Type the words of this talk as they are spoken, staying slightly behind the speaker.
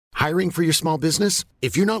Hiring for your small business?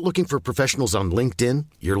 If you're not looking for professionals on LinkedIn,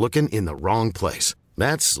 you're looking in the wrong place.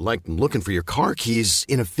 That's like looking for your car keys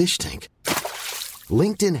in a fish tank.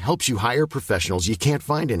 LinkedIn helps you hire professionals you can't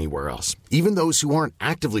find anywhere else, even those who aren't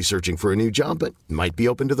actively searching for a new job but might be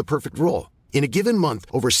open to the perfect role. In a given month,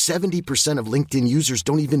 over 70% of LinkedIn users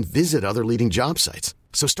don't even visit other leading job sites.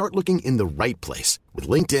 So start looking in the right place. With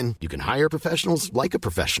LinkedIn, you can hire professionals like a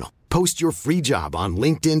professional. Post your free job on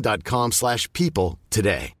linkedin.com/people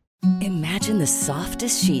today. Imagine the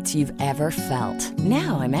softest sheets you've ever felt.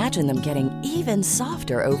 Now imagine them getting even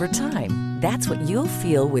softer over time. That's what you'll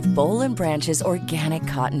feel with Boll & Branch's organic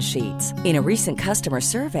cotton sheets. In a recent customer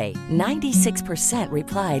survey, 96%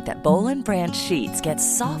 replied that Boll & Branch sheets get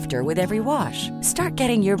softer with every wash. Start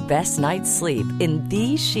getting your best night's sleep in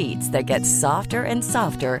these sheets that get softer and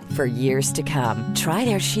softer for years to come. Try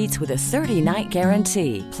their sheets with a 30-night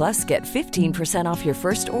guarantee. Plus, get 15% off your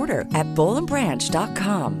first order at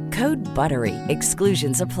bollandbranch.com. Code BUTTERY.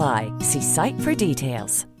 Exclusions apply. See site for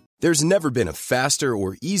details. There's never been a faster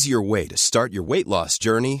or easier way to start your weight loss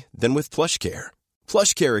journey than with PlushCare.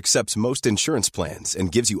 PlushCare accepts most insurance plans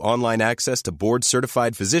and gives you online access to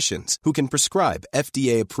board-certified physicians who can prescribe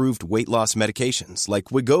FDA-approved weight loss medications like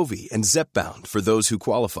Wegovy and Zepbound for those who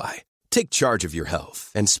qualify. Take charge of your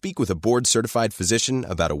health and speak with a board-certified physician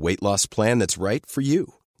about a weight loss plan that's right for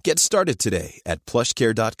you. Get started today at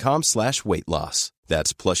plushcare.com/weight loss.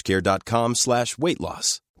 That's plushcare.com/weight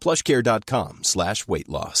loss. plushcare.com/weight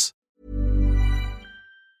loss.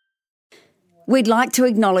 We'd like to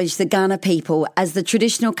acknowledge the Kaurna people as the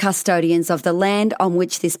traditional custodians of the land on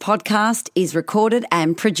which this podcast is recorded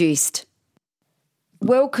and produced.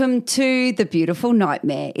 Welcome to The Beautiful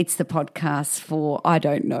Nightmare. It's the podcast for, I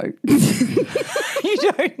don't know. You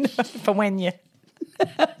don't know for when you...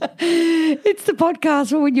 It's the podcast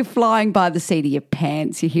for when you're flying by the seat of your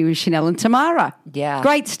pants. You're here with Chanel and Tamara. Yeah.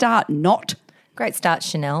 Great start, not. Great start,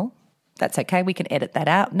 Chanel. That's okay. We can edit that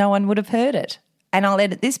out. No one would have heard it. And I'll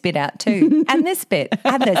edit this bit out too. And this bit,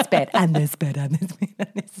 and this bit, and this bit, and this bit, and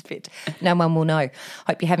this bit. No one will know.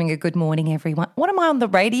 Hope you're having a good morning, everyone. What am I on the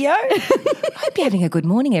radio? Hope you're having a good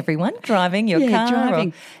morning, everyone. Driving your car.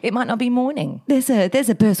 Driving. It might not be morning. There's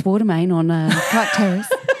a burst water main on Clark Terrace.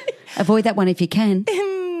 Avoid that one if you can.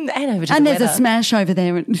 And over to and the there's weather. a smash over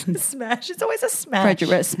there. Smash. It's always a smash.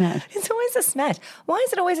 Frederick smash. It's always a smash. Why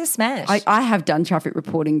is it always a smash? I have done traffic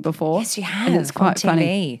reporting before. Yes, you have. And it's quite on TV.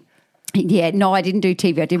 funny. Yeah, no, I didn't do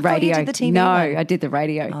TV. I did radio. You did the TV No, one. I did the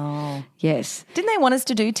radio. Oh. Yes. Didn't they want us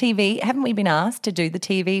to do TV? Haven't we been asked to do the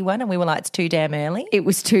TV one? And we were like, it's too damn early. It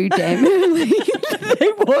was too damn early.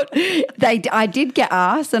 I did get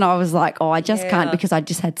asked and I was like, oh, I just can't because I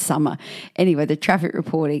just had summer. Anyway, the traffic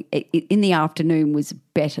reporting in the afternoon was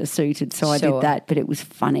better suited, so I did that, but it was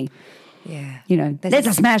funny. Yeah. You know, there's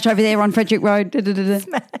a smash over there on Frederick Road.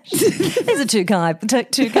 Smash. There's a two-car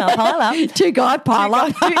pile up. Two-guy pile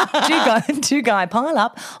up. Two-guy pile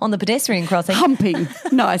up on the pedestrian crossing. Humping.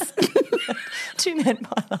 Nice. Two-man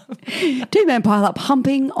pile up. Two-man pile up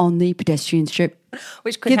humping on the pedestrian strip.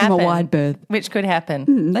 Which could Give happen. them a wide berth. Which could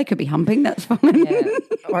happen. They could be humping, that's fine. Yeah.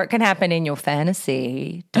 Or it can happen in your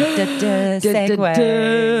fantasy. Segue.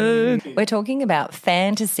 We're talking about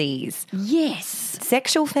fantasies. Yes.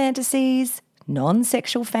 Sexual fantasies,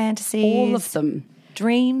 non-sexual fantasies. All of them.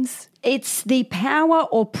 Dreams. It's the power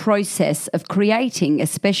or process of creating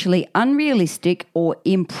especially unrealistic or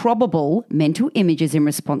improbable mental images in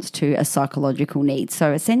response to a psychological need.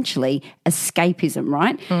 So essentially escapism,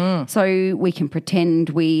 right? So we can pretend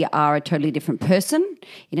we are a totally different person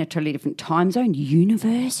in a totally different time zone,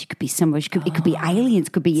 universe. It could be somewhere, it could be aliens,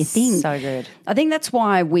 it could be your thing. So good. I think that's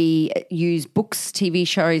why we use books, TV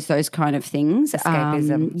shows, those kind of things.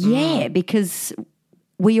 Escapism. Yeah, because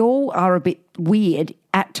we all are a bit weird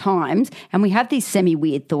at times and we have these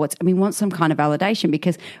semi-weird thoughts and we want some kind of validation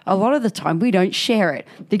because a lot of the time we don't share it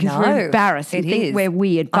because we're embarrassed and think we're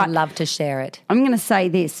weird. But I love to share it. I'm going to say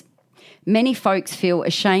this. Many folks feel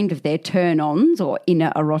ashamed of their turn-ons or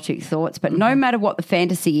inner erotic thoughts, but no matter what the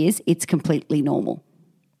fantasy is, it's completely normal.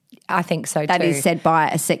 I think so too. That is said by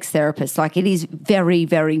a sex therapist. Like it is very,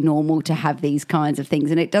 very normal to have these kinds of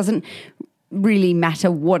things and it doesn't really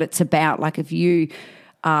matter what it's about. Like if you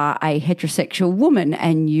are a heterosexual woman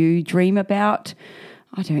and you dream about,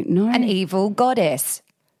 I don't know. An evil goddess.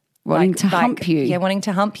 Wanting to hump you. Yeah, wanting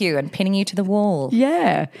to hump you and pinning you to the wall.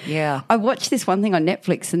 Yeah. Yeah. I watched this one thing on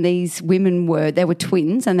Netflix and these women they were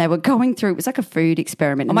twins and they were going through, it was like a food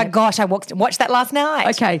experiment. Oh my gosh, I watched that last night.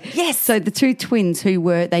 Okay. Yes. So the two twins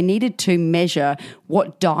they needed to measure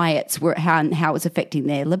what diets were, how it was affecting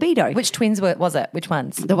their libido. Which twins was it? Which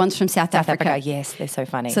ones? The ones from South Africa. Yes, they're so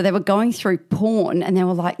funny. So they were going through porn and they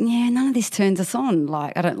were like, yeah, none of this turns us on.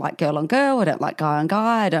 Like, I don't like girl on girl. I don't like guy on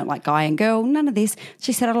guy. I don't like guy and girl. None of this.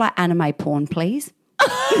 She said, I like anime porn, please.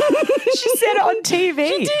 She said it on TV.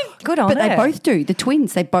 She did. Good on her. But they both do. The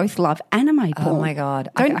twins, they both love anime porn. Oh, my God.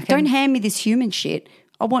 Don't hand me this human shit.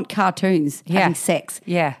 I want cartoons having sex.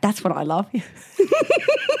 Yeah. That's what I love.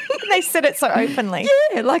 They said it so openly.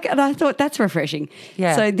 Yeah, and I thought that's refreshing.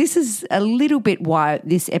 Yeah. So this is a little bit why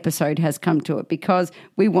this episode has come to it, because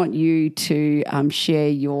we want you to share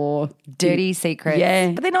your dirty secrets.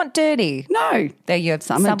 Yeah. But they're not dirty. No. They're your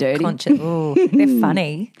Some are dirty. Ooh, they're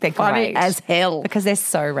funny. They're Funny great. as hell. Because they're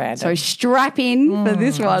so random. So strap in for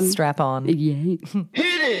this one. Strap on. Yeah.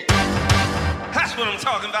 Hit it! That's what I'm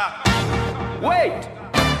talking about. Wait!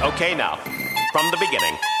 Okay, now, from the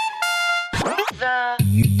beginning. The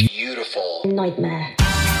beautiful nightmare.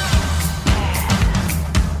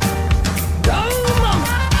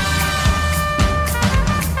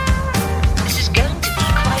 This is going to be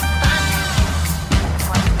quite fun.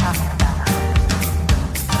 What are you talking about?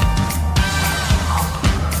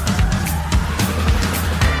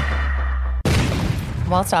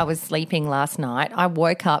 Whilst I was sleeping last night, I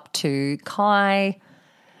woke up to Kai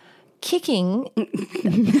kicking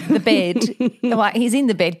the bed. Like, he's in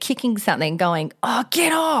the bed kicking something, going, oh,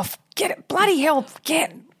 get off, get it, bloody hell,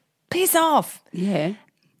 piss off. Yeah.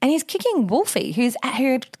 And he's kicking Wolfie, who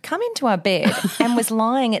had come into our bed and was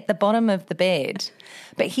lying at the bottom of the bed.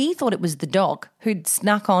 But he thought it was the dog who'd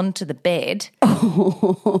snuck onto the bed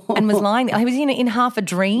and was lying there. He was in half a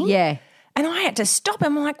dream. Yeah. And I had to stop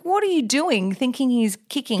him. I'm like, what are you doing? Thinking he's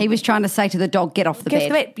kicking. He was trying to say to the dog, get off the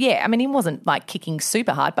bed. Yeah, I mean, he wasn't like kicking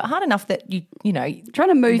super hard, but hard enough that you know. Trying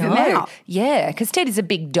to move him out. Yeah, because Ted is a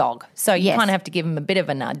big dog, so you Yes. kind of have to give him a bit of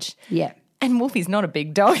a nudge. Yeah. And Wolfie's not a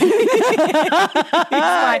big dog. He's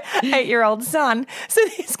my 8-year-old son. So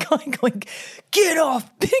this guy going, get off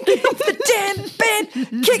the damn bed,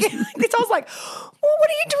 kick it like this. I was like, well, what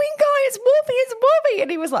are you doing, guy? It's Wolfie. And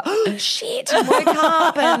he was like, oh, shit. And woke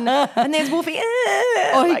up and there's Wolfie.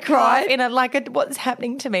 Oh, he cried? What's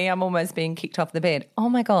happening to me? I'm almost being kicked off the bed. Oh,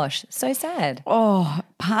 my gosh. So sad. Oh,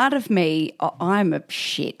 part of me, I'm a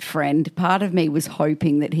shit friend. Part of me was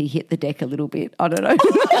hoping that he hit the deck a little bit. I don't know.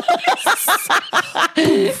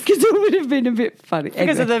 Because it would have been a bit funny.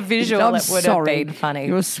 Because of the visual, I'm it would sorry. have been funny.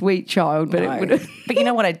 You're a sweet child, but it would have. But you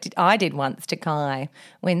know what I did once to Kai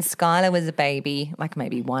when Skylar was a baby, like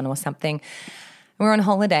maybe 1 or something. We were on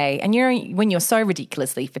holiday, and when you're so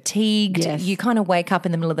ridiculously fatigued, Yes. you kind of wake up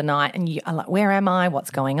in the middle of the night and you are like, where am I?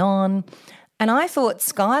 What's going on? And I thought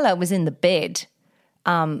Skylar was in the bed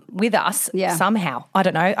with us somehow. I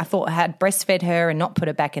don't know. I thought I had breastfed her and not put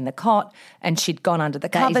her back in the cot, and she'd gone under the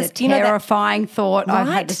covers. That is a Do you know that? terrifying thought. I've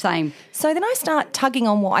Right? had the same. So then I start tugging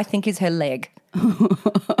on what I think is her leg.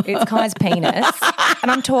 It's Kai's penis.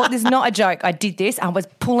 And I'm talking, this is not a joke. I did this. I was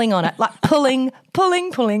pulling on it, like pulling.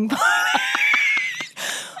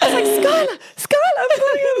 I was like, Skylar, I'm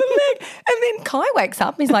pulling on the leg. And then Kai wakes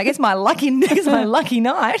up and he's like, it's my lucky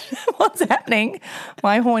night. What's happening?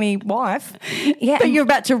 My horny wife. Yeah. But you're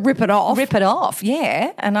about to rip it off. Rip it off,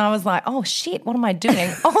 yeah. And I was like, oh, shit, what am I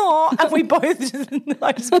doing? Oh, and we both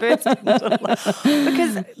I just burst into laugh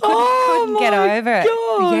because couldn't get over it.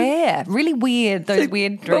 God. Yeah, really weird, those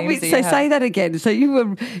weird dreams. So say that again. So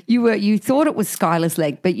you thought it was Skylar's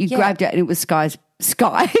leg, but you grabbed it and it was Sky.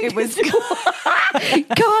 It was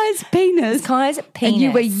Kai's penis. Kai's penis. And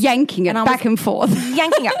you were yanking it back and forth.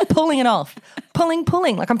 Yanking it, pulling it off. Pulling,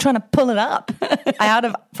 like I'm trying to pull it up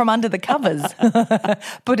from under the covers.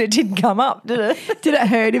 But it didn't come up, did it? Did it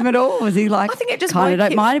hurt him at all? Was he like, I think it just kind of woke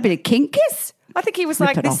don't mind a bit of kink? Yes. I think he was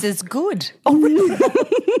like, it this off. is good. Oh,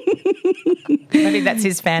 maybe that's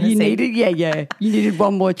his fantasy. You needed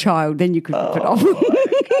one more child, then you could rip it off.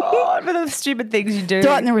 God, for the stupid things you do.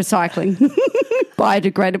 Throw it in the recycling.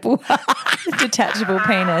 Biodegradable. Detachable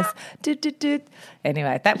penis.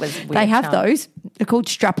 Anyway, that was weird. They have those. They're called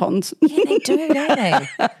strap-ons. Yeah, they do, don't they?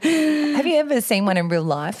 Have you ever seen one in real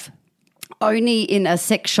life? Only in a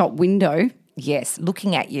sex shop window. Yes,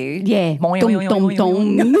 looking at you. Yeah. Boing, Dum, boing, dum, boing,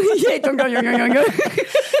 dum. boing. Yeah, dum, dum, dum, dum,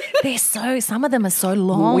 dum. Some of them are so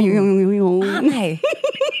long, aren't they?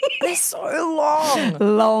 They're so long.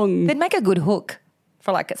 Long. They'd make a good hook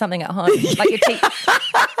for like something at home, like your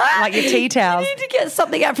tea towels. You need to get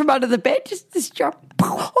something out from under the bed, just to strap.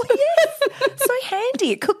 Oh, yes. So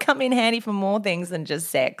handy. It could come in handy for more things than just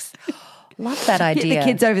sex. Love that Hit idea. the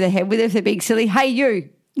kids over the head with it if they're being silly. Hey, you.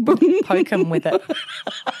 Poke them with it.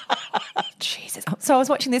 Jesus. So I was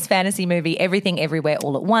watching this fantasy movie, Everything Everywhere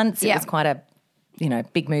All at Once. It was quite a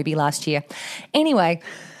big movie last year. Anyway,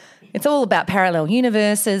 it's all about parallel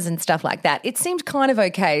universes and stuff like that. It seemed kind of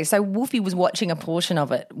okay. So Wolfie was watching a portion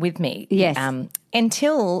of it with me. Yes.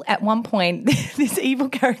 Until at one point this evil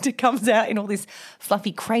character comes out in all this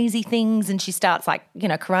fluffy crazy things and she starts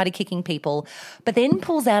karate kicking people, but then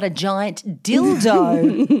pulls out a giant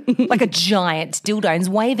dildo, like a giant dildo, and is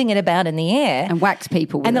waving it about in the air. And whacks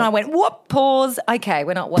people with And then it. I went, whoop, pause. Okay,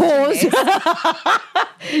 we're not watching this.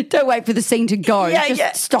 Don't wait for the scene to go.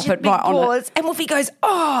 Just stop it Big right on it. pause. And Wolfie goes,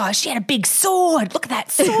 oh, she had a big sword. Look at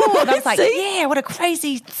that sword. I was like, See? yeah, what a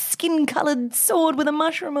crazy skin-coloured sword with a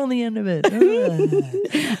mushroom on the end of it. Oh.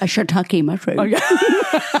 A shiitake mushroom. It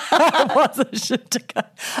was a shiitake,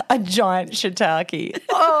 a giant shiitake.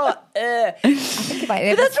 Oh, I think if I But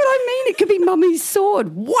ever that's what I mean. It could be Mummy's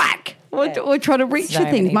sword. Whack! Or trying to reach So for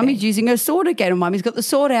things. many Mummy's things. using her sword again, and Mummy's got the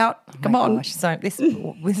sword out. Come on. Gosh, so this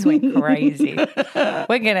went crazy.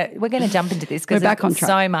 We're gonna jump into this because We're back on there's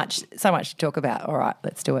track. so much to talk about. All right,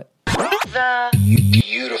 let's do it.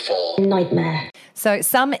 Beautiful nightmare. So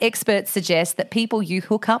some experts suggest that people you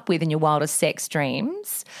hook up with in your wildest sex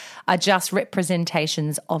dreams are just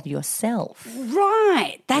representations of yourself.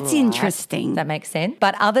 Right. That's interesting. That makes sense.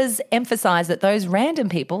 But others emphasise that those random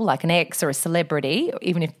people, like an ex or a celebrity,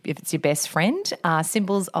 even if it's your best friend, are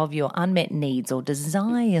symbols of your unmet needs or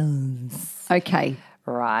desires. Okay.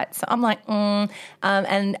 Right. So I'm like,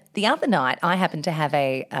 and the other night I happened to have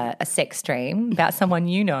a sex dream about someone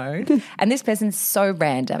you know, and this person's so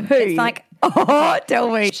random. It's like, Oh, tell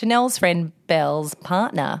me. Chanel's friend Belle's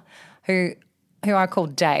partner, who I call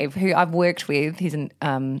Dave, who I've worked with. He's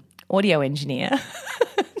an audio engineer.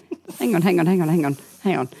 Hang on.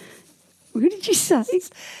 Who did you say?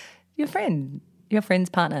 Your friend's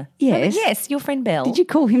partner. Yes. Yes, your friend Belle. Did you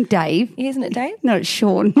call him Dave? Isn't it Dave? No, it's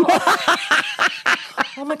Sean.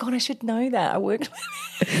 Oh my God, I should know that. I worked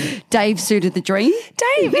with Dave suited the dream.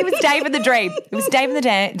 Dave. It was Dave in the dream. It was Dave in the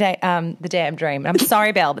damn dream. And I'm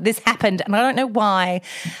sorry, Belle, but this happened, and I don't know why.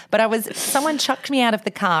 But someone chucked me out of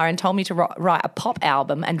the car and told me to write a pop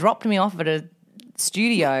album and dropped me off at a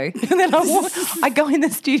studio. And then I go in the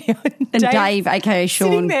studio And Dave, aka Sean.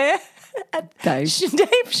 sitting there. Dave.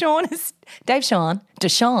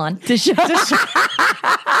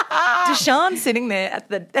 Deshaun sitting there at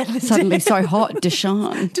the Suddenly so hot,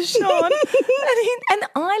 Deshaun. Deshaun. And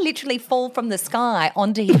I literally fall from the sky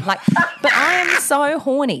onto him. But I am so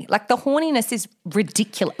horny. Like, the horniness is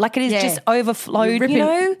ridiculous. Like, it is just overflowed, Ripping. you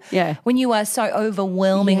know? Yeah. When you are so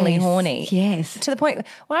overwhelmingly Yes, horny. yes. To the point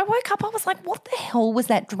when I woke up, I was like, what the hell was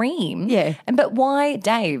that dream? Yeah. But why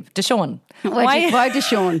Dave? Deshaun? Why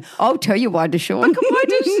Deshaun? I'll tell you why Deshaun. Why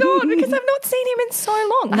Deshaun? Because I've not seen him in so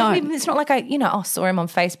long. No. It's not like I saw him on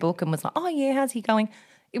Facebook and was like, oh yeah, how's he going?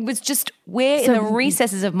 It was just in the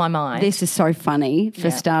recesses of my mind. This is so funny for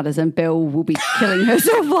starters, and Belle will be killing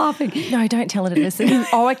herself laughing. No, don't tell her to listen.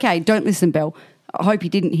 Oh, okay. Don't listen, Belle. I hope you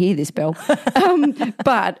didn't hear this, Belle.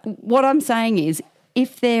 But what I'm saying is,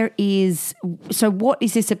 if there is, so what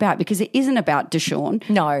is this about? Because it isn't about Deshaun.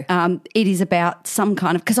 No. It is about some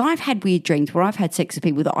kind of, because I've had weird dreams where I've had sex with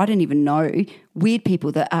people that I don't even know, weird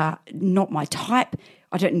people that are not my type.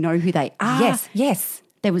 I don't know who they are. Yes.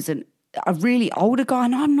 There was a really older guy,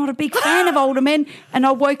 and I'm not a big fan of older men, and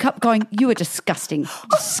I woke up going, you are disgusting.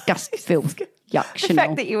 Disgust, filth. Yuck, The Chanel.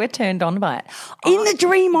 fact that you were turned on by it. In the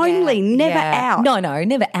dream only, never out. No,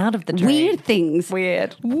 never out of the dream. Weird things.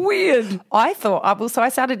 Weird. I thought, so I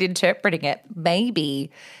started interpreting it.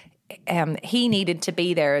 Maybe he needed to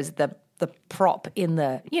be there as the prop in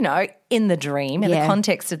the dream, in the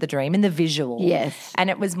context of the dream, in the visual. Yes.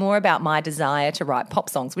 And it was more about my desire to write pop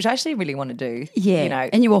songs, which I actually really want to do. Yeah.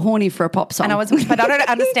 And you were horny for a pop song. But I don't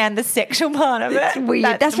understand the sexual part of it. It's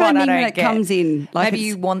weird. That's what I mean when it get. comes in. Like, Maybe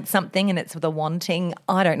it's- you want something and it's the wanting.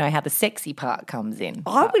 I don't know how the sexy part comes in.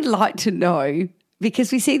 I would like to know,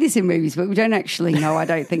 because we see this in movies, but we don't actually know, I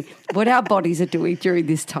don't think, what our bodies are doing during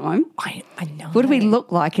this time. I know. What do we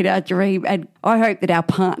look like in our dream? And I hope that our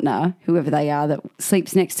partner, whoever they are that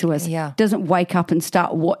sleeps next to us, doesn't wake up and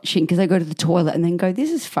start watching because they go to the toilet and then go,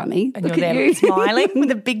 this is funny. And Look you're at there you. smiling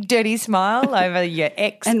with a big dirty smile over your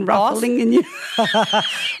ex and ruffling in your...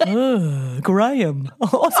 Graham.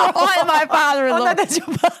 Oh, my father-in-law. Oh, no, that's your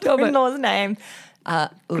father-in-law's name.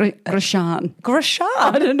 Groshan.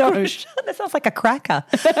 I don't know. That sounds like a cracker.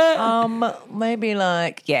 Maybe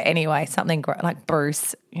anyway, something like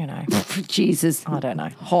Bruce, Jesus. I don't know.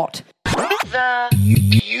 Hot.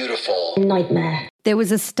 Beautiful nightmare. There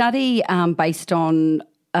was a study based on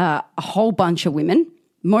a whole bunch of women.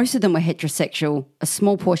 Most of them were heterosexual, a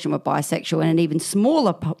small portion were bisexual, and an even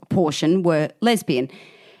smaller portion were lesbian.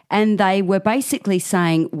 And they were basically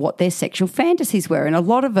saying what their sexual fantasies were. And a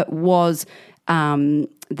lot of it was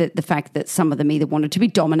the fact that some of them either wanted to be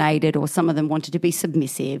dominated or some of them wanted to be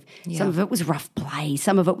submissive. Yeah. Some of it was rough play.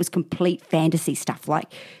 Some of it was complete fantasy stuff,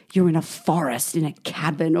 like you're in a forest in a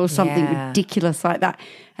cabin or something ridiculous like that.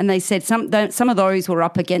 And they said some of those were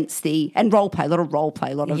up against and role play, a lot of role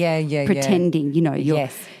play, a lot of pretending, you know,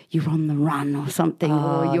 you're on the run or something.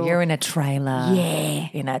 Or you're in a trailer. Yeah.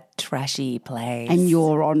 In a trashy place. And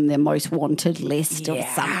you're on the most wanted list or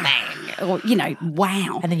something. Or, you know,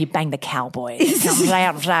 wow. And then you bang the cowboy. Comes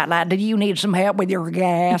out like, do you need some help with your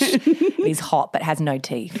gas? He's hot but has no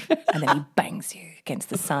teeth. And then he bangs you against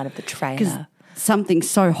the side of the trailer. Something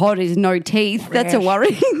so hot is no teeth. That's a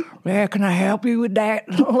worry. Yeah, can I help you with that,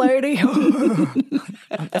 lady?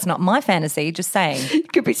 That's not my fantasy, just saying.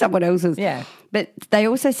 It could be someone else's. Yeah. But they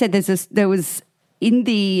also said there was in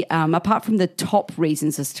the, apart from the top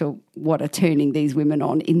reasons as to what are turning these women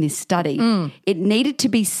on in this study, it needed to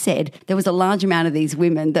be said there was a large amount of these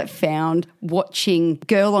women that found watching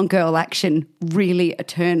girl-on-girl action really a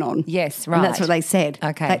turn on. Yes, right. And that's what they said.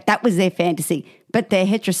 Okay. That was their fantasy. But they're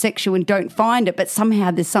heterosexual and don't find it, but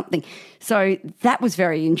somehow there's something. So that was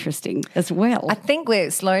very interesting as well. I think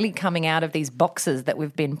we're slowly coming out of these boxes that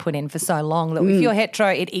we've been put in for so long that if you're hetero,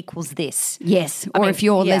 it equals this. Yes, or if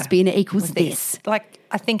you're lesbian, it equals this. Like,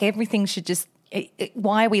 I think everything should just...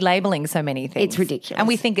 why are we labelling so many things? It's ridiculous. And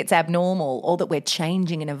we think it's abnormal or that we're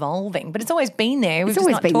changing and evolving. But it's always been there. We've just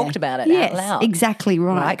not talked about it out loud. Exactly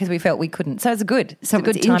right. Because we felt we couldn't. So it's a good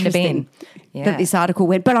time to be in. That this article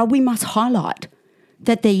went, but we must highlight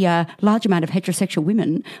that the large amount of heterosexual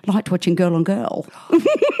women liked watching Girl on Girl.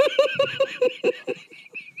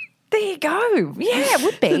 There you go. Yeah, it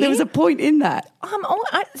would be. So there was a point in that.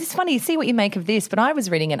 It's funny, see what you make of this, but I was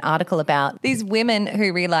reading an article about these women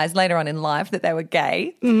who realised later on in life that they were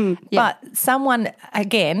gay. But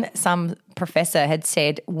some professor had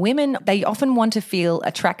said women, they often want to feel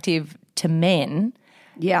attractive to men,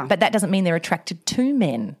 but that doesn't mean they're attracted to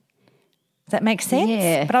men. Does that make sense?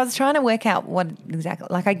 Yeah. But I was trying to work out what exactly,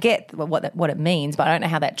 like I get what it means, but I don't know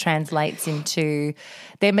how that translates into,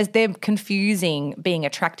 they're confusing being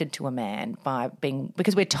attracted to a man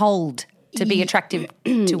because we're told to be attractive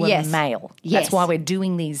to a male. Yes. That's why we're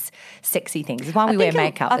doing these sexy things. It's why we wear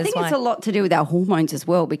makeup. I think it's a lot to do with our hormones as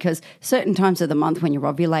well, because certain times of the month when you're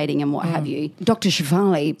ovulating and what have you, Dr.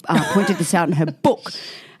 Shivali pointed this out in her book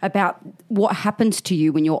about what happens to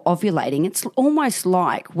you when you're ovulating. It's almost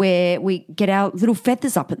like where we get our little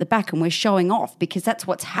feathers up at the back and we're showing off, because that's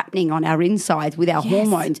what's happening on our insides with our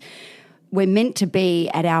hormones. We're meant to be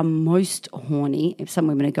at our most horny. If some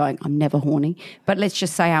women are going, I'm never horny, but let's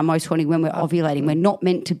just say our most horny when we're ovulating. We're not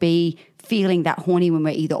meant to be feeling that horny when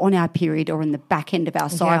we're either on our period or in the back end of our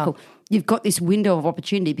cycle. You've got this window of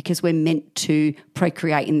opportunity because we're meant to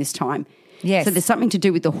procreate in this time. Yes. So there's something to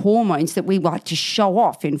do with the hormones that we like to show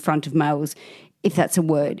off in front of males, if that's a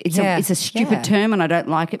word. It's a stupid term, and I don't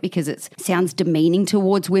like it because it sounds demeaning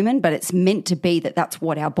towards women, but it's meant to be that's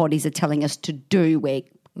what our bodies are telling us to do. We're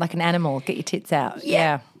like an animal, get your tits out.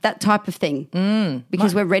 Yeah. That type of thing.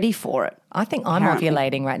 Because we're ready for it. I think I'm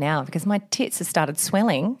ovulating right now because my tits have started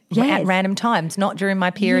swelling Yes. at random times, not during my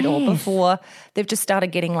period or before. They've just started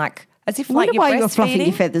getting like, as if I like wonder you're why you're fluffing breastfeeding.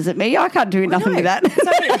 your feathers at me. I can't do nothing with that.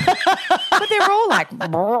 But they're all like,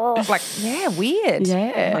 weird.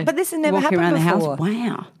 Yeah. But this has never Walking happened around before. the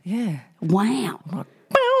house. Wow. Yeah. Wow.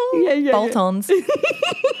 Bolt-ons.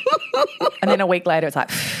 And then a week later it's like,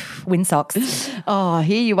 windsocks. Oh,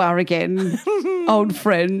 here you are again, old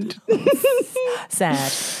friend.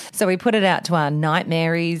 Sad. So we put it out to our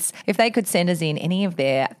nightmaries. If they could send us in any of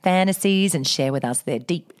their fantasies and share with us their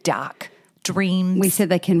deep, dark dreams. We said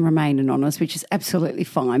they can remain anonymous, which is absolutely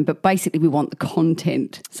fine, but basically we want the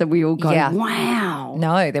content. So we all go, wow.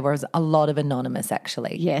 No, there was a lot of anonymous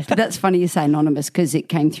actually. Yes, but that's funny you say anonymous because it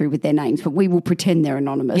came through with their names, but we will pretend they're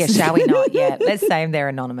anonymous. Yeah, shall we not? Yeah, let's say they're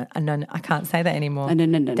anonymous. I can't say that anymore.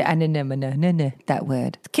 No. That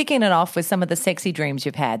word. Kicking it off with some of the sexy dreams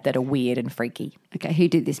you've had that are weird and freaky. Okay, who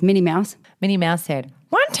did this? Minnie Mouse? Minnie Mouse said,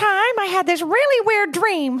 one time I had this really weird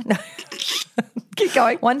dream. Keep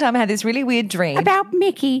going. One time I had this really weird dream. About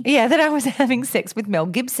Mickey. Yeah, that I was having sex with Mel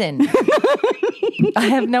Gibson. I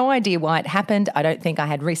have no idea why it happened. I don't think I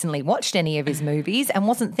had recently watched any of his movies and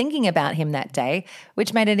wasn't thinking about him that day,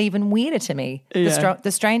 which made it even weirder to me. Yeah.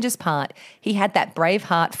 The strangest part, he had that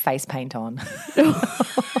Braveheart face paint on.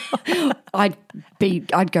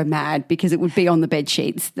 I'd go mad because it would be on the bed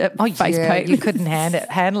sheets. Face paint. You couldn't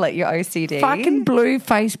handle it, your OCD. Fucking blue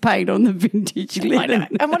face paint on the vintage linen.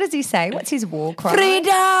 And what does he say? What's his war cry?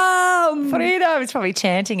 Freedom! Freedom! He's probably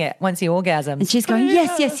chanting it once he orgasms. And she's going,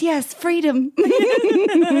 yes, freedom.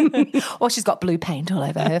 Or she's got blue paint all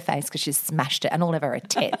over her face because she's smashed it and all over her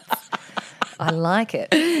tits. I like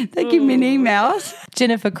it. They give me emails.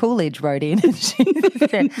 Jennifer Coolidge wrote in and she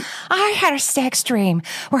said, I had a sex dream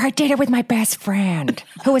where I did it with my best friend,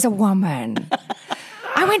 who was a woman.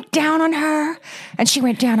 I went down on her and she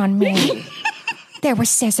went down on me. There was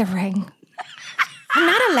scissoring. I'm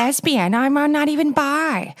not a lesbian. I'm not even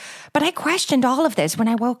bi. But I questioned all of this when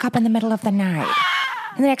I woke up in the middle of the night.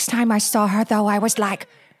 And the next time I saw her, though, I was like,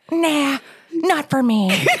 nah, not for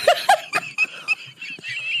me.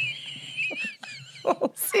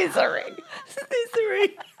 Scissoring.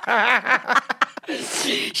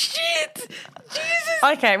 Shit. Jesus.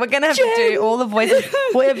 Okay, we're going to have to do all the voices.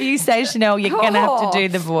 Whatever you say, Chanel, you're going to have to do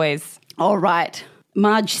the voice. All right.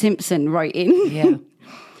 Marge Simpson wrote in. Yeah.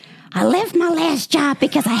 I left my last job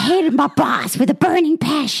because I hated my boss with a burning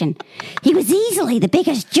passion. He was easily the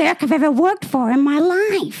biggest jerk I've ever worked for in my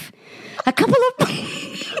life. A couple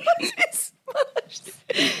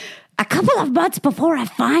of months before I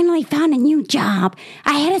finally found a new job,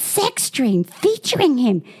 I had a sex dream featuring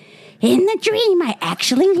him. In the dream, I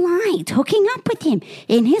actually liked hooking up with him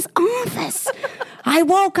in his office. I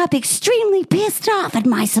woke up extremely pissed off at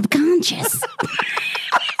my subconscious. I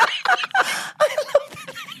love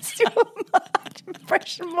that that's your Marge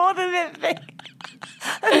impression more than anything.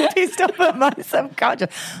 I'm pissed off at my subconscious.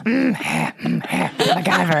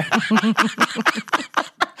 MacGyver.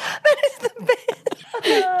 That is the best.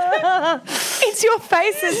 It's your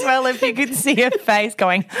face as well, if you could see her face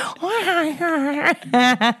going.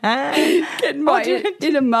 Getting my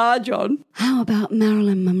inner Marge on. How about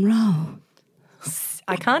Marilyn Monroe?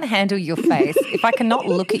 I can't handle your face. If I cannot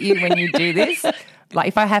look at you when you do this, like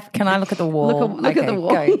if I have, can I look at the wall? Look at the wall.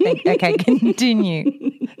 Go. Okay,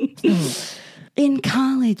 continue. In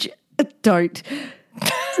college, Don't.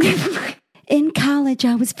 In college,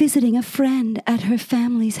 I was visiting a friend at her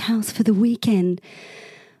family's house for the weekend.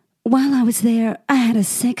 While I was there, I had a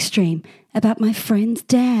sex dream about my friend's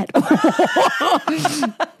dad.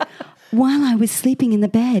 While I was sleeping in the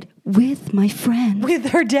bed with my friend. With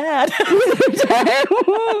her dad.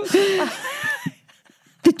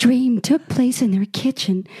 The dream took place in their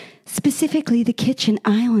kitchen, specifically the kitchen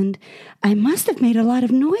island. I must have made a lot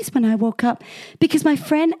of noise when I woke up because my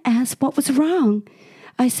friend asked what was wrong.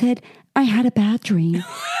 I said, I had a bad dream.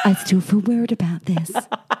 I still feel weird about this.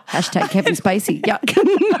 Hashtag Kevin Spacey. Yuck.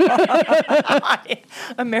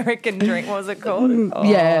 American drink, what was it called? Oh.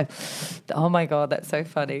 Yeah. Oh my God, that's so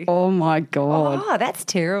funny. Oh my God. Oh, that's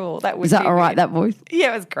terrible. That would Is that be all right, weird. that voice?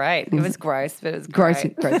 Yeah, it was great. It was gross, but it was Gross.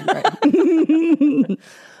 great.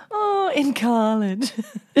 Oh, in college.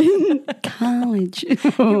 College.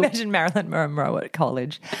 Imagine Marilyn Monroe at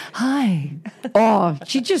college. Hi. Oh, oh.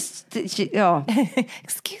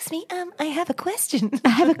 Excuse me, I have a question. I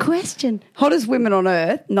have a question. Hottest women on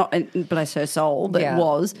earth, not bless her soul, but Yeah.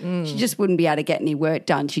 was. She just wouldn't be able to get any work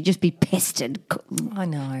done. She'd just be pestered I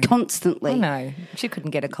know. constantly. I know. She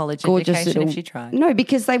couldn't get a college Gorgeous education little, if she tried. No,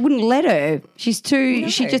 because they wouldn't let her. She's too. No.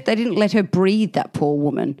 They didn't let her breathe. That poor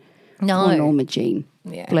woman. No. Poor Norma Jean.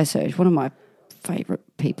 Yeah. Bless her. She's one of my favourite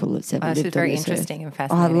people that's ever Oh, lived she's very on this interesting earth.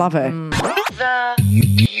 and Oh, I fascinating. love her.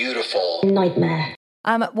 Beautiful. Nightmare.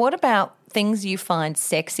 What about things you find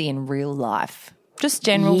sexy in real life? Just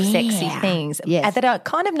general sexy things Yes. that are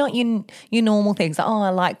kind of not your normal things. Like, oh, I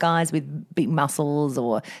like guys with big muscles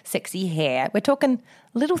or sexy hair. We're talking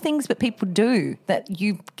little things that people do that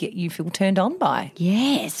you feel turned on by.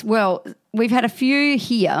 Yes. Well, we've had a few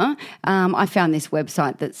here. I found this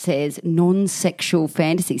website that says non-sexual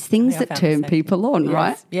fantasies, things that found the turn same. people on,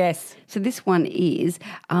 right? Yes. So this one is,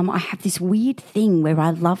 I have this weird thing where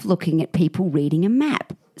I love looking at people reading a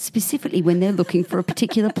map, specifically when they're looking for a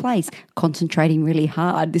particular place, concentrating really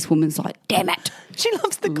hard. This woman's like, damn it. She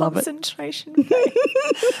loves the Love it. concentration phase.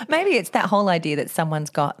 Maybe it's that whole idea that someone's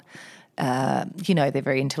got, they're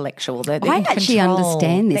very intellectual. They're I in actually control.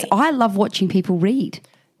 understand this. I love watching people read.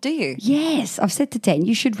 Do you? Yes, I've said to Dan,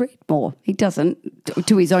 you should read more. He doesn't,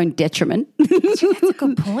 to his own detriment. That's a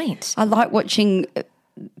good point. I like watching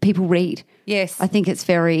people read. Yes. I think it's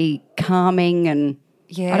very calming and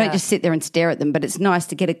Yeah. I don't just sit there and stare at them, but it's nice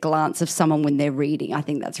to get a glance of someone when they're reading. I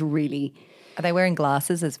think that's really, Are they wearing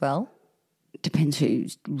glasses as well? depends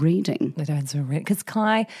who's reading. Because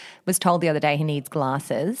Kai was told the other day he needs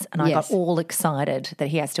glasses, and I Yes. got all excited that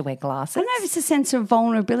he has to wear glasses. I don't know if it's a sense of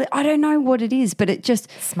vulnerability. I don't know what it is, but it just,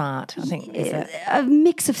 Smart, I think. Is it? a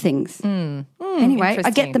mix of things. Anyway, I get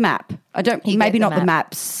interesting. the map. I don't, You maybe get the not the map.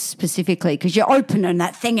 map specifically because you're opening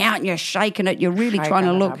that thing out and you're shaking it. You're really trying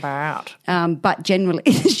to look. About. But generally,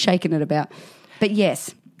 shaking it about. But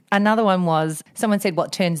yes, Another one was someone said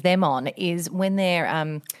what turns them on is when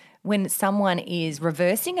they're when someone is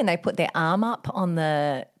reversing and they put their arm up on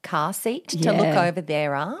the car seat to look Yeah. over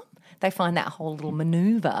their arm. They find that whole little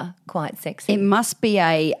maneuver quite sexy. It must be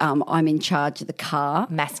a I'm in charge of the car.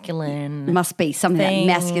 Masculine. It must be something thing.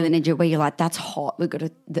 that masculine energy where you're like, that's hot. We've got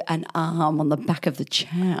an arm on the back of the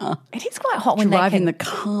chair. It is quite hot when Driving they the can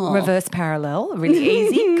car. reverse parallel, really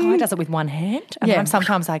easy. Guy does it with one hand. And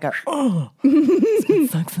sometimes I go, oh, this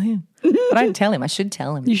sexy. But I don't tell him. I should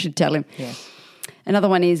tell him. You should tell him. Yeah. Another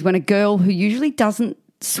one is when a girl who usually doesn't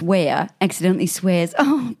swear accidentally swears,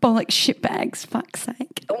 oh, bollocks, shitbags, fuck's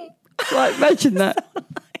sake. Oh, like, imagine that.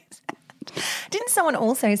 Didn't someone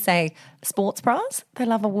also say sports bras? They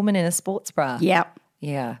love a woman in a sports bra. Yep.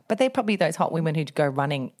 Yeah. But they're probably those hot women who go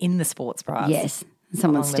running in the sports bras. Yes.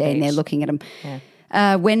 Someone's Along the standing there beach. looking at them.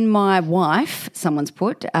 Yeah. When my wife, someone's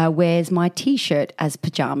put, wears my T-shirt as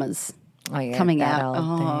pajamas. Oh, yeah. Coming that out. old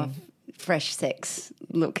Oh, thing. fresh sex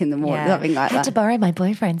look in the morning. Yeah. Something like I had to that. borrow my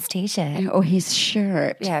boyfriend's T-shirt. Or his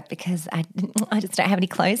shirt. Yeah, because I just don't have any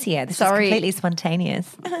clothes here. This Sorry. is completely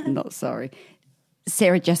spontaneous. Not sorry.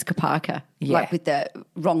 Sarah Jessica Parker, Yeah. like with the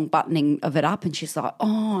wrong buttoning of it up, and she's like,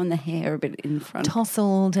 oh, and the hair a bit in front.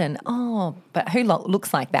 Tousled and, but who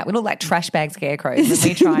looks like that? We look like trash bag scarecrows when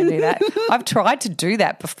we try and do that. I've tried to do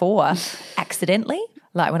that before accidentally.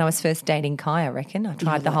 Like when I was first dating Kai, I reckon. I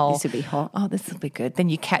tried the like, whole, this would be hot. oh, this will be good. Then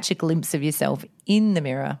you catch a glimpse of yourself in the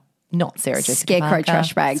mirror. Not Sarah Jessica Scarecrow Parker.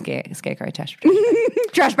 trash bag. Scarecrow trash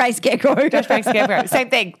Trash bag scarecrow. trash bag scarecrow. Same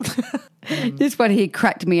thing. This one here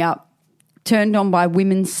cracked me up. Turned on by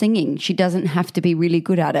women singing. She doesn't have to be really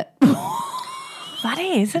good at it.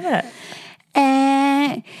 Funny, isn't it?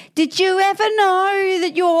 Did you ever know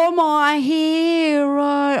that you're my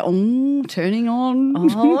hero? Oh, turning on.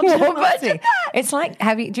 Oh, it's like,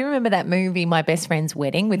 do you remember that movie, My Best Friend's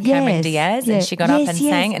Wedding, with Cameron Yes, Diaz? yeah. And she got up Yes, and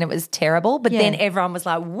yes. sang and it was terrible. But then Yeah. everyone was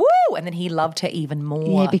like, woo! And then he loved her even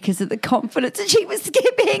more. Yeah, because of the confidence that she was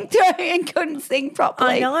skipping through and couldn't sing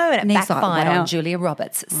properly. I know, and it he's like, backfired wow. on Julia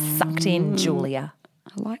Roberts. Sucked in Julia.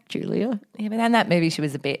 I like Julia. Yeah, but in that movie, she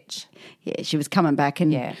was a bitch. Yeah, she was coming back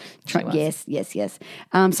and Yeah, she was. yes.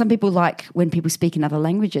 Some people like when people speak in other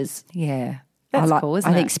languages. Yeah. That's I like, cool, isn't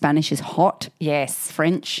I it? think Spanish is hot. Yes.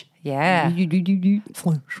 French. Yeah. But It's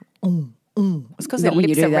because their Not when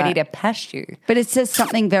you lips do are ready that. to pass you. it's just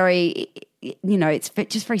something very, it's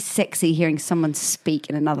just very sexy hearing someone speak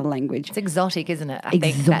in another language. It's exotic, isn't it? I think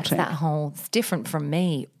that's Exotic. that whole, it's different from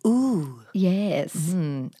me. Ooh. Yes.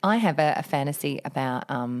 I have a fantasy about,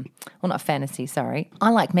 well, not a fantasy, sorry. I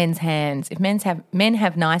like men's hands. If men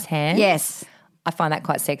have nice hands, Yes. I find that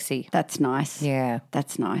quite sexy. That's nice. Yeah.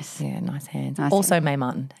 That's nice. Yeah, nice hands. Nice Also, Mae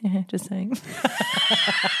Martin. Just saying.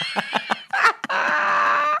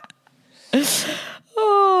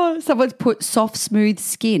 Oh, someone's put soft, smooth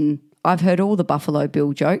skin. I've heard all the Buffalo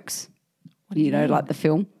Bill jokes. You know, like the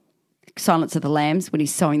film Silence of the Lambs when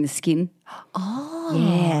he's sewing the skin. Oh.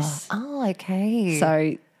 Yes. Oh, okay.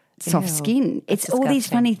 So soft Ew, skin. It's that's all these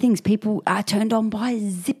disgusting. funny things. People are turned on by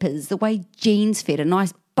zippers, the way jeans fit, a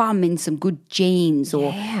nice bum in some good jeans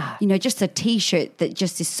or, Yeah. just a T-shirt that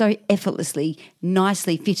just is so effortlessly,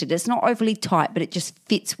 nicely fitted. It's not overly tight, but it just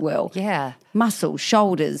fits well. Yeah. Muscles,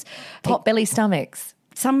 shoulders. Pot belly stomachs.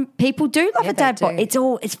 Some people do love Yeah, a dad they bod.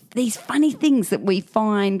 do. It's these funny things that we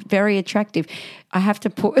find very attractive. I have to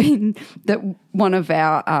put in that one of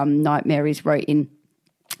our nightmares wrote in,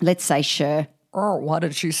 let's say, sure. Oh, what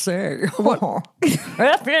did she say? What?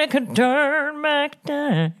 If you could turn back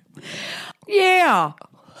time. Yeah.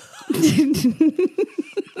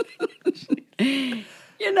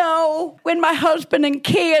 When my husband and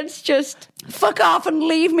kids just fuck off and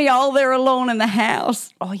leave me all there alone in the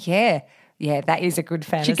house. Oh, yeah. Yeah, that is a good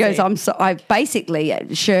fantasy. She goes, I basically,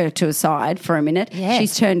 sure to a side for a minute. Yes.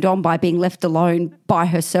 She's turned on by being left alone by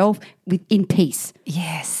herself in peace.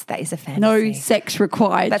 Yes, that is a fantasy. No sex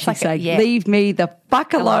required. That's She's like a- saying, yeah. leave me the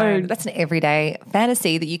fuck alone. That's an everyday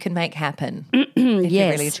fantasy that you can make happen if you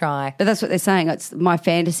really try. But that's what they're saying. It's my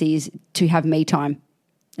fantasy is to have me time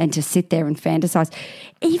and to sit there and fantasize.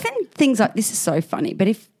 Even things like this is so funny. But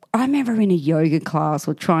if I'm ever in a yoga class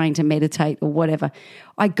or trying to meditate or whatever,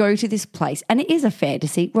 I go to this place and it is a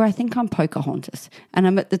fantasy where I think I'm Pocahontas and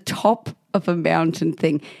I'm at the top of a mountain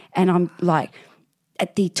thing and I'm like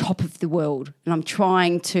at the top of the world and I'm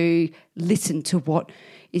trying to listen to what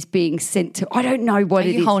is being sent to. I don't know what Are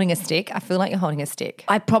it you is. holding a stick? I feel like you're holding a stick.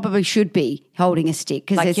 I probably should be holding a stick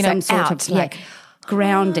because Like, there's some sort out, of like,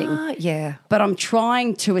 grounding. Yeah. But I'm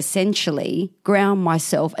trying to essentially ground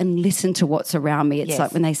myself and listen to what's around me. It's Yes.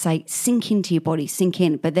 like when they say, sink into your body, sink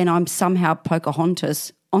in. But then I'm somehow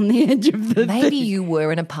Pocahontas on the edge of the Maybe thing. you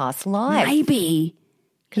were in a past life. Maybe.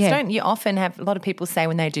 Because Yeah. don't you often have a lot of people say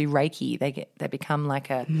when they do Reiki, they become like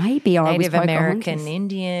a Maybe I was Native American Pocahontas.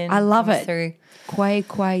 Indian. I love comes it. Through. Kwe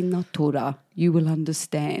kwe natura. You will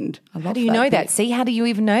understand. I love How do you know that? bit. See, how do you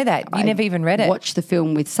even know that? You never even read it. Watched the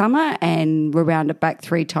film with Summer and rewound it back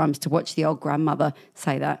 3 times to watch the old grandmother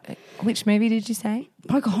say that. Which movie did you say?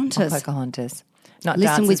 Pocahontas. Pocahontas. Not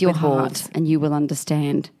Listen Dances with your with heart Wolves. and you will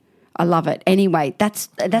understand. I love it. Anyway, that's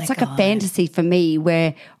like a fantasy for me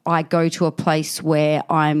where I go to a place where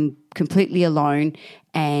I'm completely alone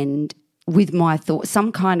and with my thoughts,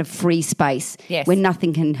 some kind of free space Yes. where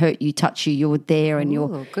nothing can hurt you, touch you. You're there and you're.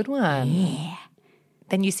 Oh, good one. Yeah.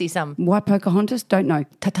 Then you see some Why Pocahontas? Don't know.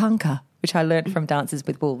 tatanka, which I learned from Dances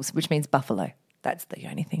with Wolves, which means buffalo. That's the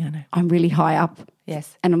only thing I know. I'm really high up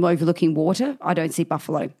Yes. and I'm overlooking water. I don't see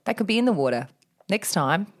buffalo. That could be in the water. Next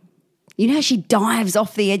time. You know how she dives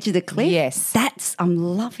off the edge of the cliff? Yes. I'm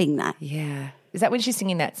loving that. Yeah. Is that when she's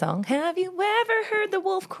singing that song? Have you ever heard the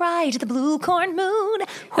wolf cry to the blue corn moon?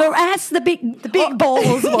 Or ask the big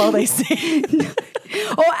balls while they sing.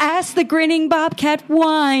 Or ask the grinning bobcat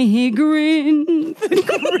why he grins.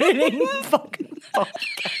 Grinning fucking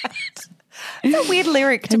bobcat. It's a weird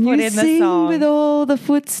lyric to Can put you in the sing song. with all the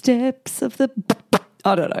footsteps of the.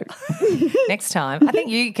 I don't know. Next time. I think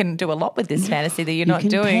you can do a lot with this fantasy that you're not you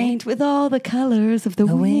can doing. paint with all the colours of the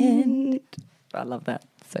wind. I love that.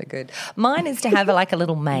 So good. Mine is to have like a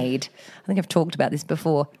little maid. I think I've talked about this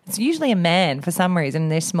before. It's usually a man for some reason.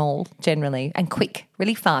 They're small generally and quick,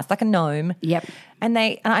 really fast, like a gnome. Yep. And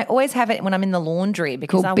I always have it when I'm in the laundry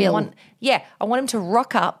because Called I Bill. want him to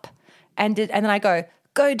rock up and then I go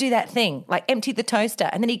do that thing, like empty the toaster.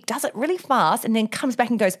 And then he does it really fast and then comes back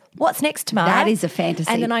and goes, what's next, Tamara? That is a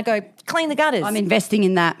fantasy. And then I go, clean the gutters. I'm investing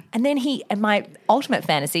in that. and then my ultimate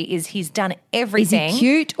fantasy is he's done Is everything. he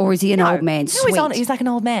cute or is he an old man? No, Sweet. he's like an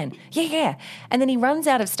old man. Yeah. And then he runs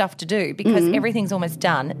out of stuff to do because Mm-hmm. everything's almost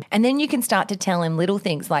done. And then you can start to tell him little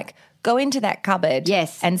things like go into that cupboard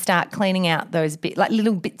Yes. and start cleaning out those like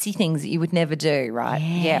little bitsy things that you would never do, right?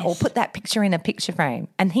 Yeah. Or put that picture in a picture frame.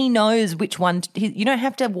 And he knows which one. You don't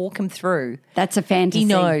have to walk him through. That's a fantasy. He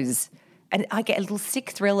knows. And I get a little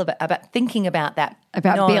sick thrill about thinking about that.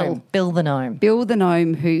 About gnome, Bill the gnome. Bill the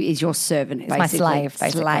gnome, who is your servant, He's my basically. slave,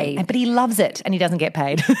 basically. Slave. But he loves it and he doesn't get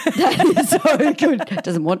paid. That is so good.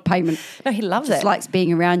 Doesn't want payment. No, he loves Just it. likes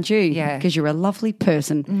being around you. Yeah. Because you're a lovely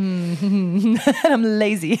person. and I'm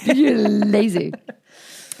lazy. You're lazy.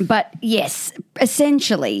 But yes,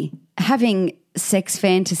 essentially having sex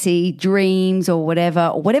fantasy, dreams or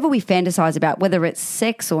whatever we fantasize about, whether it's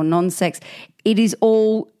sex or non-sex, it is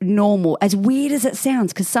all normal, as weird as it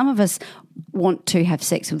sounds, because some of us want to have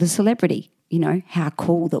sex with a celebrity. You know, how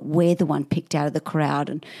cool that we're the one picked out of the crowd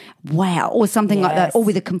and wow, or something like that, Yes. or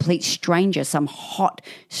with a complete stranger, some hot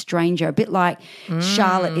stranger, a bit like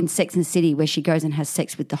Charlotte in Sex and the City where she goes and has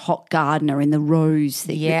sex with the hot gardener in the rose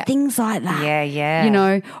thing, Yeah. things like that. Yeah. You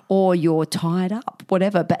know, or you're tied up,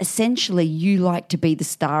 whatever, but essentially you like to be the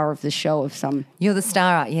star of the show of some, You're the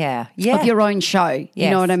star, yeah. of your own show. You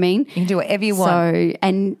Yes. know what I mean? You can do whatever you want. So,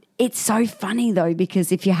 and it's so funny though,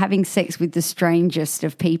 because if you're having sex with the strangest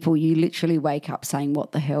of people, you literally wake up saying,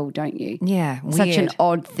 what the hell, don't you? Yeah, Such an weird.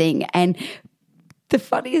 odd thing. And the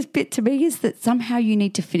funniest bit to me is that somehow you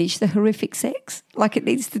need to finish the horrific sex. Like it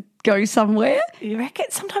needs to go somewhere. You reckon?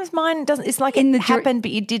 Sometimes mine doesn't. It's like In it the dr- happened,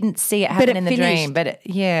 but you didn't see it happen it in the finished. dream. But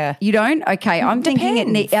yeah. You don't? Okay, I'm thinking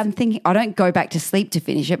Depends. I'm thinking I don't go back to sleep to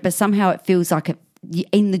finish it, but somehow it feels like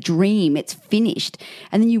in the dream it's finished,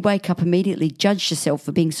 and then you wake up immediately, judge yourself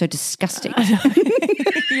for being so disgusting.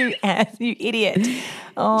 You ass, you idiot.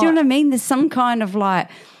 Oh. Do you know what I mean? There's some kind of like,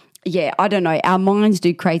 yeah, I don't know. Our minds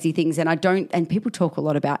do crazy things, and people talk a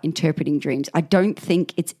lot about interpreting dreams. I don't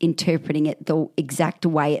think it's interpreting it the exact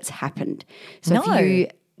way it's happened. So No. if you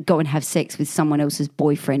go and have sex with someone else's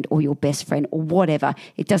boyfriend or your best friend or whatever,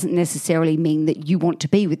 it doesn't necessarily mean that you want to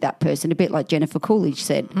be with that person, a bit like Jennifer Coolidge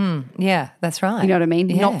said. Yeah, that's right. You know what I mean?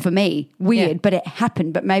 Yeah. Not for me. Weird, Yeah. but it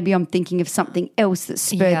happened. But maybe I'm thinking of something else that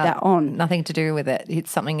spurred Yeah. that on. Nothing to do with it. It's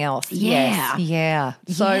something else. Yeah. Yes. Yeah.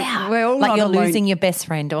 So we're all like not you're alone. losing your best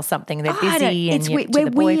friend or something. They're I don't- busy and it's you're we- to we're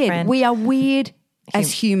the weird. boyfriend. We are weird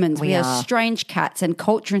as humans. we We are are. strange cats, and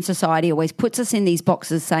culture and society always puts us in these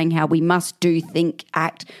boxes saying how we must do, think,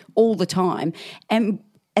 act all the time. And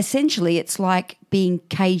essentially it's like being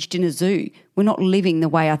caged in a zoo. We're not living the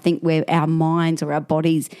way I think where our minds or our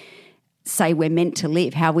bodies say we're meant to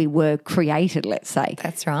live, how we were created, let's say.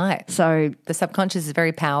 That's right. So The subconscious is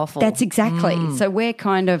very powerful. that's exactly. So we're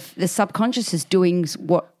kind of, the subconscious is doing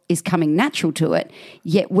what is coming natural to it,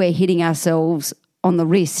 yet we're hitting ourselves on the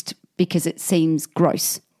wrist because it seems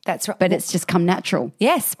gross. That's right. But it's just come natural.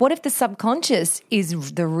 Yes. What if the subconscious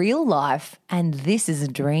is the real life and this is a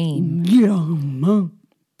dream? Yeah.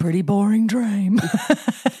 Pretty boring dream.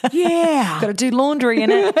 Yeah. Got to do laundry in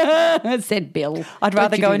it. Said Bill. I'd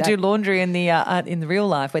rather Don't you go do and that. do laundry in the real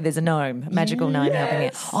life where there's a gnome, a magical gnome helping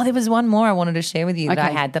it. Oh, there was one more I wanted to share with you that I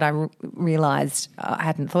Okay. had that I realised I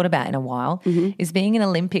hadn't thought about in a while is being an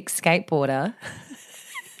Olympic skateboarder.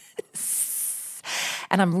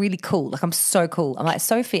 And I'm really cool. Like, I'm so cool. I'm like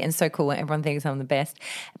so fit and so cool and everyone thinks I'm the best.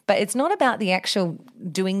 But it's not about the actual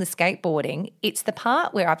doing the skateboarding. It's the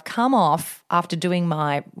part where I've come off after doing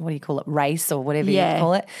my, what do you call it, race or whatever Yeah. you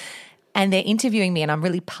call it. And they're interviewing me and I'm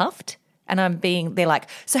really puffed. And they're like,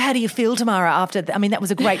 so how do you feel, Tamara, after, that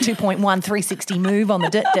was a great 2.1 360 move on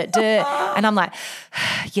the And I'm like,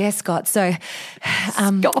 yeah, Scott. So,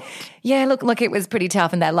 yeah, look, it was pretty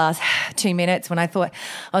tough in that last 2 minutes when I thought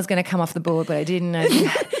I was going to come off the board, but I didn't.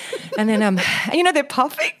 And then, and they're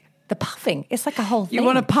puffing. The puffing, it's like a whole thing. You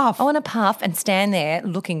want to puff? I want to puff and stand there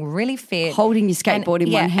looking really fit. Holding your skateboard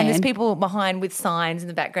in one And there's hand. people behind with signs in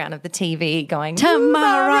the background of the TV going,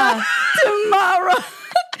 Tamara.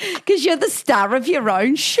 Because you're the star of your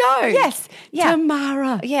own show. Yes. Yeah.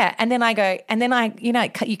 Tamara. Yeah, and then I go, and then you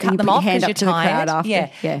cut you them put off your hand because up you're to the crowd tired. after. Yeah,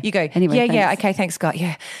 Yeah. you go. Anyway, yeah. thanks. Okay, thanks, Scott.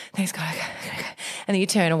 Yeah, thanks, Scott. Okay. And then you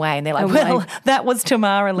turn away, and they're like, Away. "Well, that was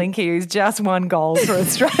Tamara Linky, who's just won gold for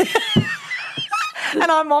Australia." And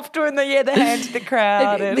I'm off doing the hand to the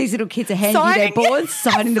crowd. And These little kids are handing you their signing. boards,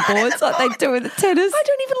 signing the boards like they do in the tennis. I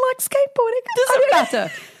don't even like skateboarding. Doesn't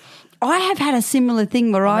matter. I have had a similar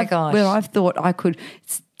thing where my gosh. I've thought I could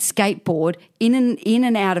skateboard in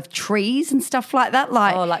and out of trees and stuff like that.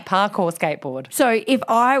 Like, Oh, like parkour skateboard. so if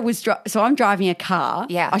I was I'm driving a car.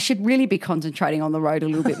 Yeah. I should really be concentrating on the road a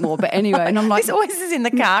little bit more. But anyway, and I'm like, This always is in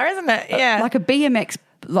the car, isn't it? Yeah. like a BMX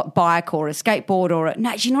bike or a skateboard or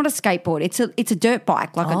no, it's not a skateboard. It's a dirt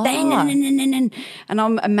bike, like and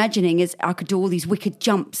I'm imagining as I could do all these wicked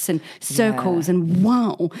jumps and circles and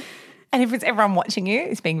wow. and if it's everyone watching you,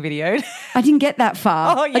 it's being videoed. I didn't get that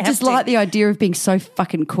far. Oh, you I have just to. like the idea of being so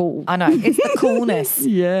fucking cool. I know. It's the coolness.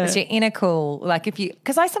 Yeah. It's your inner cool. Like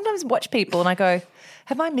because I sometimes watch people and I go,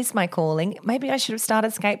 have I missed my calling? Maybe I should have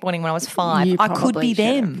started skateboarding when I was 5. You I could probably be should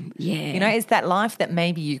have. them. Yeah. It's that life that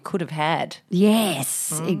maybe you could have had.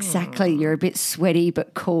 Yes, exactly. You're a bit sweaty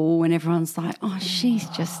but cool and everyone's like, oh, she's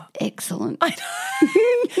just excellent.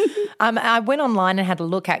 I went online and had a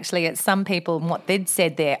look actually at some people and what they'd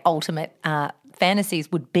said their ultimate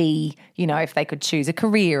fantasies would be, if they could choose a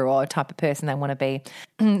career or a type of person they want to be.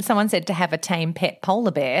 Someone said to have a tame pet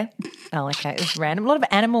polar bear. Oh, okay, it's random. A lot of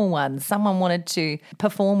animal ones. Someone wanted to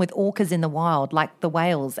perform with orcas in the wild, like the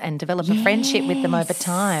whales, and develop a friendship with them over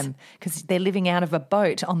time because they're living out of a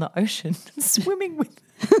boat on the ocean, swimming with them.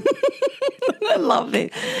 I love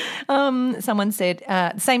it. Someone said,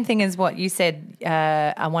 same thing as what you said.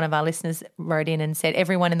 One of our listeners wrote in and said,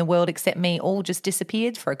 everyone in the world except me all just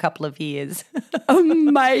disappeared for a couple of years.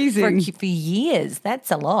 Amazing. for years.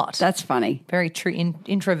 That's a lot. That's funny. Very true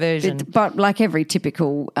introversion. But like every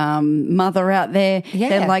typical mother out there, Yeah.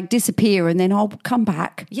 they like disappear and then I'll come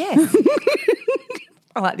back. Yes.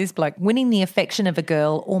 I like this bloke. Winning the affection of a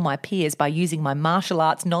girl or my peers by using my martial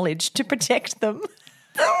arts knowledge to protect them.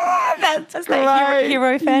 That's that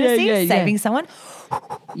hero fantasy, Yeah. saving someone.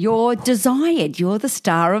 You're desired. You're the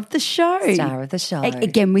star of the show. Star of the show.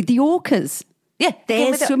 Again with the orcas. Yeah,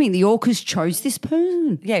 They're swimming. The orcas chose this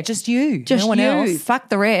person. Yeah, just you. Just no one you. else. Fuck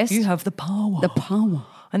the rest. You have the power. the power.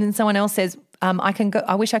 And then someone else says,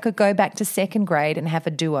 I wish I could go back to second grade and have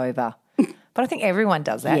a do-over. But I think everyone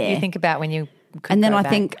does that. Yeah. You think about when you could And then go I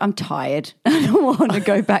back. think I'm tired. I don't want to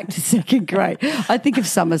go back to second grade. I think of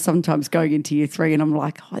summer sometimes going into year 3 and I'm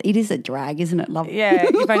like, oh, it is a drag, isn't it, love? yeah,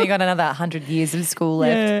 you've only got another 100 years of school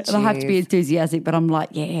left. And I have to be Jeez. enthusiastic, but I'm like,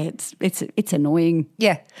 yeah, it's annoying.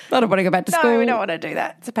 Yeah. I don't want to go back to school. No, we don't want to do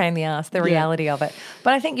that. It's a pain in the ass, the reality of it.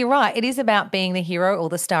 But I think you're right. It is about being the hero or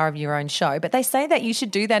the star of your own show. But they say that you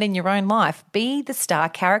should do that in your own life. Be the star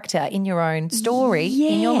character in your own story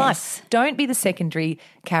in your life. Don't be the secondary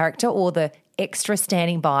character or the extra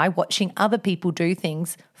standing by watching other people do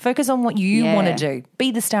things. Focus on what you want to do.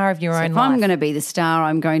 Be the star of your own If life. I'm going to be the star,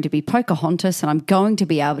 I'm going to be Pocahontas and I'm going to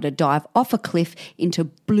be able to dive off a cliff into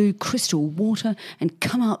blue crystal water and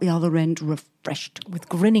come out the other end refreshed. with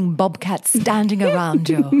grinning bobcats standing around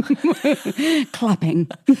you Clapping.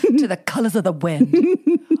 to the colours of the wind.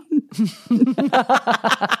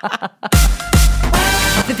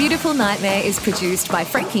 The Beautiful Nightmare is produced by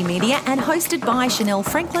Frankie Media and hosted by Chanel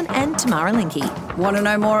Franklin and Tamara Linky. Want to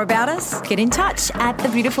know more about us? Get in touch at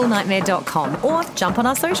thebeautifulnightmare.com or jump on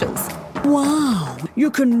our socials. Wow,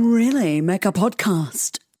 you can really make a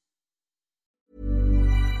podcast.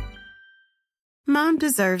 Mom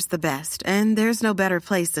deserves the best, and there's no better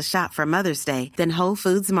place to shop for Mother's Day than Whole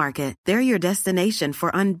Foods Market. They're your destination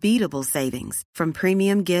for unbeatable savings, from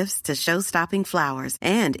premium gifts to show-stopping flowers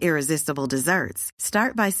and irresistible desserts.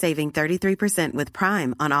 Start by saving 33% with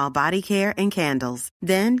Prime on all body care and candles.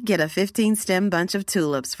 Then get a 15-stem bunch of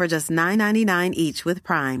tulips for just $9.99 each with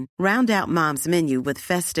Prime. Round out Mom's menu with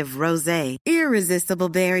festive rosé, irresistible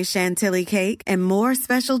berry chantilly cake, and more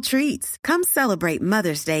special treats. Come celebrate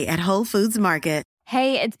Mother's Day at Whole Foods Market.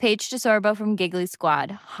 Hey, it's Paige DeSorbo from Giggly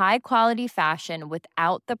Squad. High quality fashion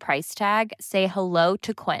without the price tag. Say hello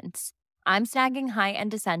to Quince. I'm snagging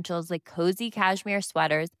high-end essentials like cozy cashmere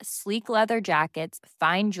sweaters, sleek leather jackets,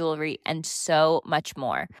 fine jewelry, and so much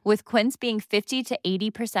more. With Quince being 50 to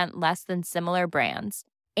 80% less than similar brands.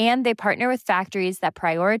 And they partner with factories that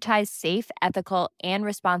prioritize safe, ethical, and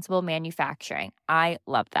responsible manufacturing. I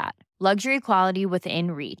love that. Luxury quality within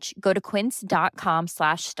reach. Go to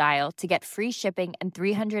quince.com/style to get free shipping and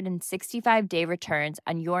 365-day returns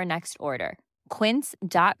on your next order.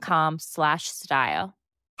 Quince.com/style.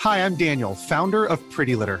 Hi, I'm Daniel, founder of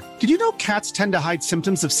Pretty Litter. Did you know cats tend to hide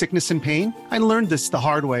symptoms of sickness and pain? I learned this the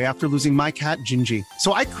hard way after losing my cat, Gingy.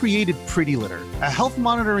 So I created Pretty Litter, a health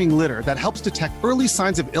monitoring litter that helps detect early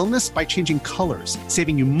signs of illness by changing colors,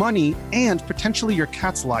 saving you money and potentially your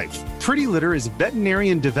cat's life. Pretty Litter is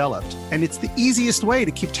veterinarian developed, and it's the easiest way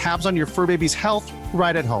to keep tabs on your fur baby's health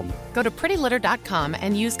right at home. Go to prettylitter.com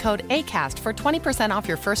and use code ACAST for 20% off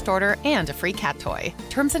your first order and a free cat toy.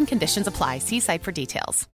 Terms and conditions apply. See site for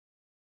details.